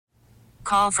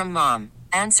Call from mom.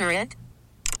 Answer it.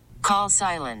 Call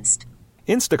silenced.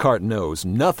 Instacart knows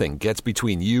nothing gets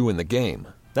between you and the game.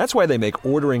 That's why they make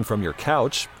ordering from your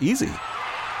couch easy.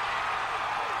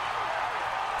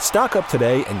 Stock up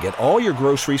today and get all your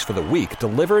groceries for the week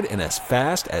delivered in as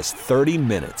fast as 30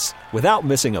 minutes without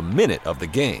missing a minute of the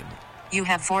game. You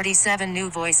have 47 new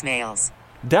voicemails.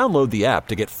 Download the app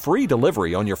to get free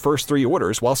delivery on your first 3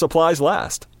 orders while supplies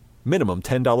last. Minimum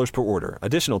 $10 per order.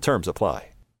 Additional terms apply.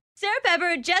 Sarah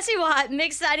Pepper, Jesse Watt,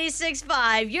 Mix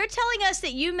 96.5. You're telling us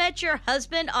that you met your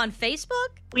husband on Facebook?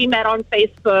 We met on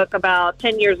Facebook about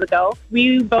 10 years ago.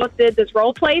 We both did this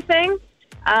role play thing.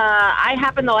 I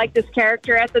happened to like this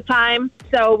character at the time,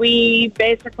 so we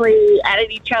basically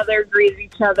added each other, greeted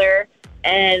each other,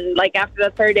 and like after the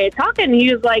third day of talking,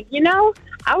 he was like,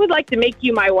 I would like to make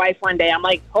you my wife one day. I'm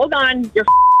like, hold on, you're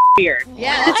weird.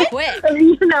 Yeah, that's quick.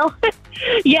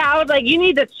 Yeah, I was like, you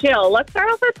need to chill. Let's start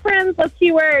off as friends. Let's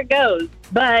see where it goes.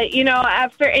 But,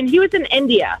 and he was in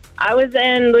India. I was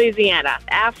in Louisiana.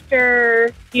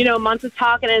 After, months of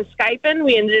talking and Skyping,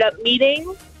 we ended up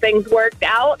meeting. Things worked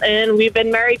out, and we've been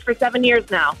married for 7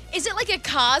 years now. Is it like a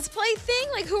cosplay thing?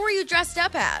 Like, who were you dressed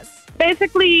up as?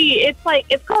 Basically,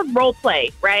 it's called role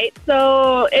play, right?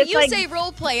 So it's when you say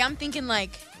role play, I'm thinking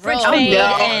like French maid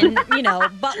and,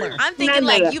 butler. I'm thinking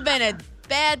like you've been a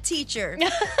bad teacher.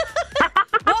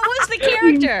 What was the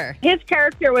character? His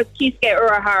character was Kisuke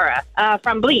Urahara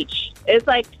from Bleach. It's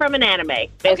like from an anime,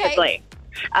 basically. Okay.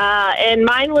 And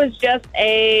mine was just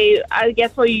I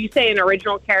guess what you say, an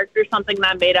original character, something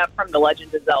that I made up from The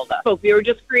Legend of Zelda. So we were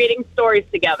just creating stories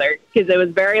together because it was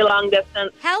very long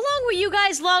distance. How long were you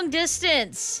guys long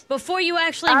distance before you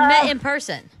actually met in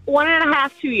person?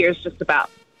 1.5, 2 years, just about.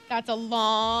 That's a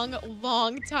long,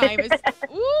 long time.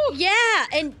 Ooh. Yeah,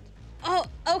 and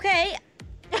okay.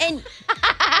 And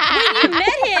when you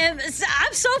met him,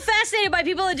 I'm so fascinated by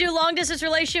people that do long-distance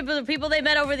relationships with people they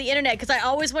met over the internet, because I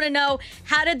always want to know,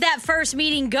 how did that first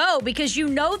meeting go? Because you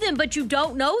know them, but you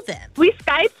don't know them. We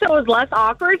Skyped, so it was less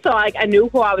awkward, so I knew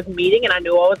who I was meeting, and I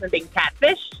knew I wasn't being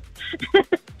catfished.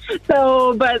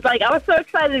 But I was so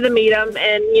excited to meet him,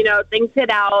 and, things hit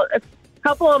out. A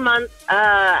couple of months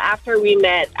after we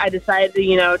met, I decided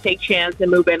to, take a chance and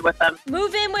move in with him.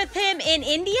 Move in with him in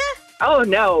India? Oh,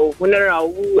 no.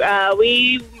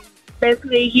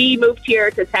 He moved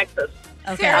here to Texas.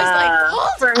 Okay.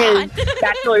 Sarah's for his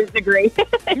bachelor's degree.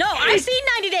 No, I've seen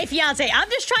 90 Day Fiancé. I'm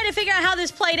just trying to figure out how this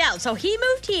played out. So he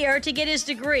moved here to get his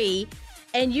degree,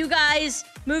 and you guys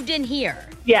moved in here.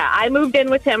 Yeah, I moved in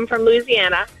with him from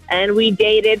Louisiana, and we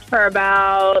dated for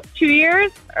about 2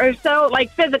 years or so,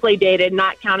 physically dated,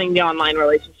 not counting the online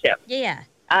relationship. Yeah.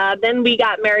 Then we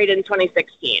got married in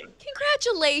 2016.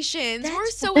 Congratulations. We're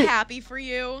so happy for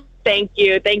you. Thank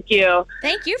you. Thank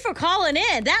you for calling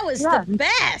in. That was the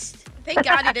best. Thank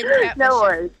God he didn't catfish No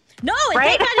worries. No, and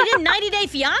Right? thank God he didn't 90 Day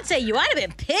Fiancé you. I'd have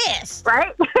been pissed.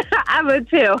 Right? I would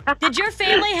too. Did your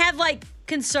family have,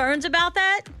 concerns about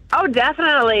that? Oh,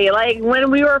 definitely.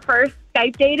 When we were first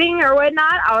Skype dating or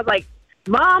whatnot, I was like,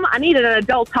 Mom, I needed an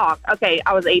adult talk. Okay,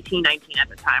 I was 18, 19 at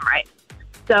the time, right?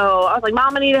 So I was like,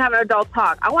 Mom, I need to have an adult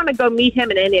talk. I want to go meet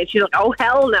him in India. She's like, oh,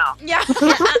 hell no. Yeah.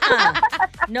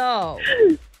 No.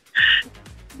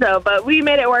 But we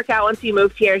made it work out once he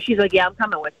moved here. She's like, yeah, I'm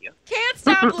coming with you. Can't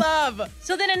stop love.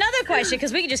 So then another question,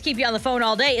 because we can just keep you on the phone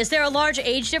all day. Is there a large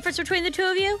age difference between the two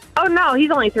of you? Oh, no, he's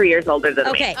only 3 years older than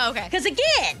me. Okay. Okay. Because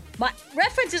again, my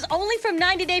reference is only from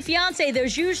 90 Day Fiancé.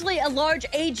 There's usually a large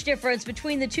age difference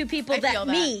between the two people I feel that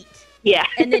that. meet Yeah.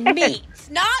 and then meet.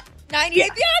 Not 90 Day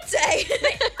Fiancé.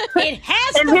 It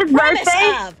has And the his premise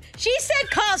birthday? of. She said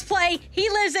cosplay. He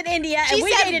lives in India, She and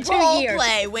we said dated 2 role years.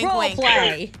 play, wink, role wink.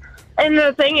 play. And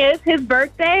the thing is, his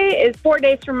birthday is 4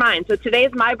 days from mine. So today's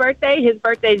my birthday. His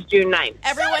birthday is June 9th.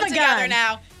 Everyone Son of a together gun.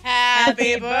 now.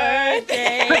 Happy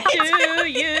birthday. to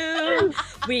you.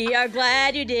 We are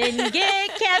glad you didn't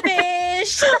get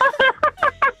catfished.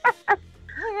 All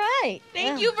right.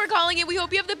 Thank you for calling in. We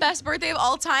hope you have the best birthday of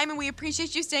all time, and we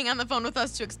appreciate you staying on the phone with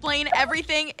us to explain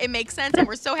everything. It makes sense, and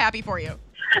we're so happy for you.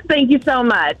 Thank you so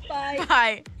much. Bye.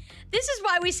 Bye. This is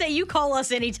why we say you call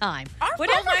us anytime. Our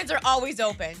phone lines are always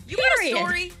open. You got a Period.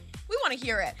 story? We want to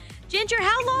hear it. Ginger,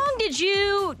 how long did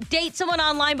you date someone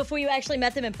online before you actually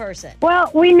met them in person?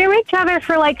 Well, we knew each other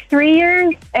for 3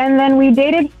 years, and then we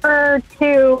dated for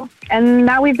 2, and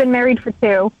now we've been married for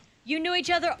 2. You knew each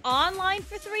other online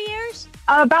for 3 years?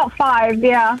 About 5,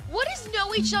 yeah. What does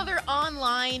know each other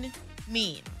online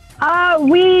mean?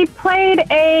 We played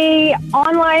a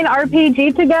online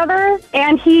RPG together,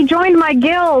 and he joined my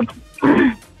guild,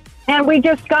 and we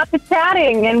just got to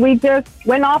chatting, and we just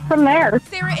went off from there.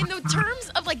 Sarah, in the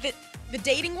terms of the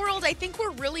dating world, I think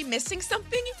we're really missing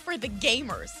something for the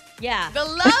gamers. Yeah. The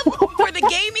love for the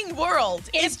gaming world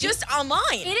is just online.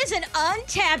 It is an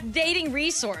untapped dating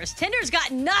resource. Tinder's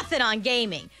got nothing on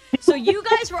gaming. So you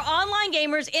guys were online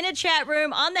gamers in a chat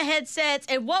room on the headsets,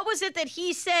 and what was it that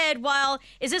he said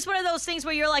is this one of those things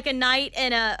where you're like a knight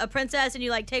and a princess and you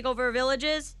like take over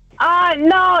villages?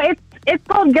 No, it's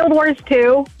called Guild Wars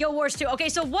 2. Guild Wars 2. Okay,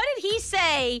 so what did he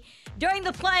say during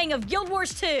the playing of Guild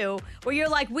Wars 2 where you're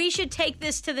like, we should take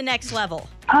this to the next level?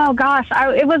 Oh gosh,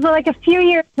 it was like a few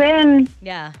years in.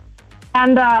 Yeah.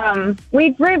 And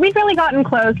we'd really gotten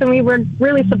close, and we were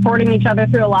really supporting each other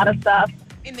through a lot of stuff.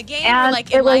 In the game And or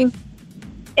like in life?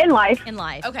 In life. In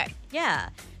life. Okay. Yeah.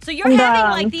 So you're And,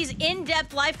 having like these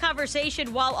in-depth life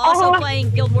conversation while also playing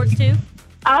Guild Wars 2?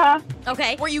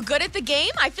 Okay. Were you good at the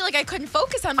game? I feel like I couldn't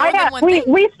focus on more than one we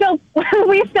thing. we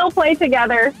still play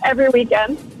together every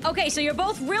weekend. Okay, so you're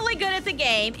both really good at the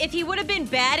game. If he would have been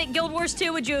bad at Guild Wars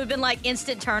 2, would you have been like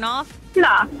instant turn off?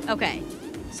 Nah. Okay.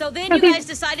 So then you guys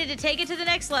decided to take it to the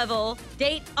next level,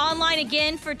 date online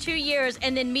again for 2 years,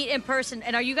 and then meet in person.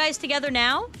 And are you guys together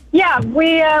now? Yeah,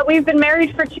 we've been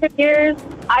married for 2 years.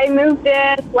 I moved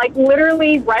in like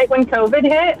literally right when COVID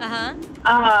hit.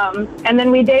 And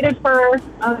then we dated for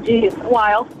a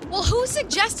while. Well, who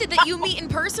suggested that you meet in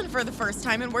person for the first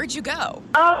time, and where'd you go?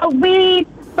 We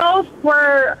both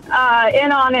were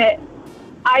in on it.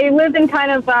 I lived in kind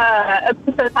of a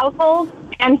abusive household,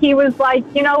 and he was like,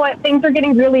 you know what, things are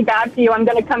getting really bad for you. I'm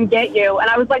going to come get you. And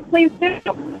I was like, please do.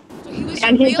 So he was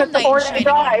And your he real took the knight in Oregon shining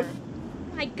Drive.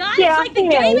 armor. My God, Yeah, it's like the he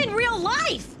game is. in real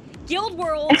life. Guild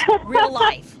World, real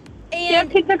life. Yep,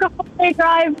 And he took a full-day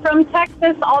drive from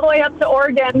Texas all the way up to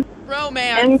Oregon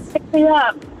Romance. and picked me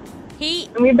up.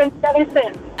 And we've been together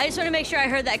since. I just want to make sure I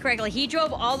heard that correctly. He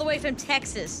drove all the way from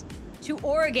Texas to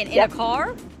Oregon in Yep. a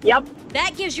car? Yep.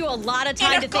 That gives you a lot of In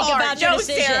time a to think car. about your No,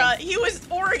 decision. Sarah, he was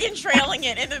Oregon trailing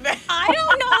it in the back. I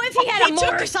don't know if he had a He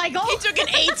took- motorcycle. He took an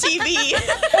ATV.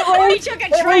 Or he took a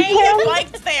was train. him. He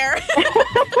biked there.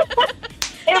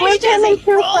 It was him and two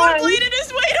friends. Rollerbladed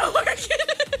his way to Oregon.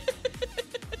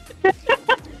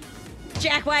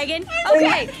 Jackwagon.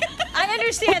 Okay, I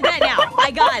understand that now.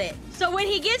 I got it. So when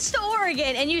he gets to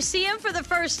Oregon and you see him for the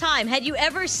first time, had you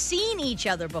ever seen each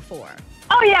other before?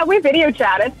 Oh, yeah, we video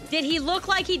chatted. Did he look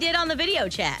like he did on the video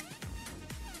chat?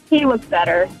 He looks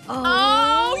better.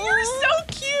 Oh, you're so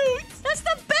cute. That's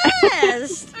the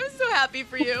best. I'm so happy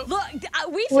for you. Look,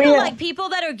 we feel Yeah. like people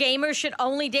that are gamers should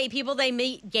only date people they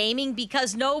meet gaming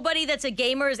because nobody that's a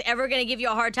gamer is ever going to give you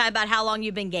a hard time about how long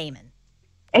you've been gaming.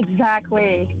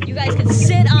 Exactly. You guys can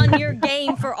sit on your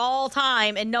game for all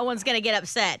time and no one's going to get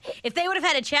upset. If they would have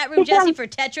had a chat room, Jesse, for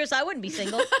Tetris, I wouldn't be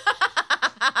single.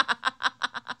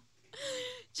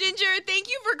 Ginger, thank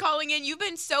you for calling in. You've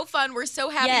been so fun. We're so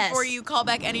happy Yes. for you. Call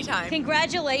back anytime.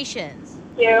 Congratulations.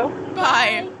 Thank you.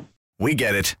 Bye. We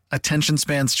get it. Attention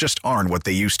spans just aren't what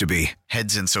they used to be.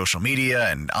 Heads in social media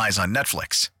and eyes on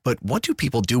Netflix. But what do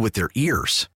people do with their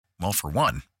ears? Well, for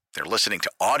one, they're listening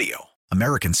to audio.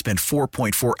 Americans spend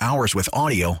 4.4 hours with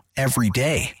audio every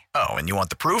day. Oh, and you want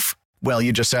the proof? Well,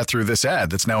 you just sat through this ad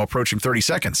that's now approaching 30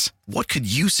 seconds. What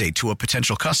could you say to a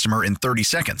potential customer in 30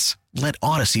 seconds? Let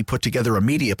Odyssey put together a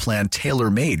media plan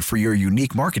tailor-made for your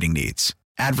unique marketing needs.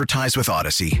 Advertise with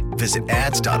Odyssey. Visit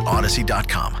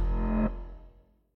ads.odyssey.com.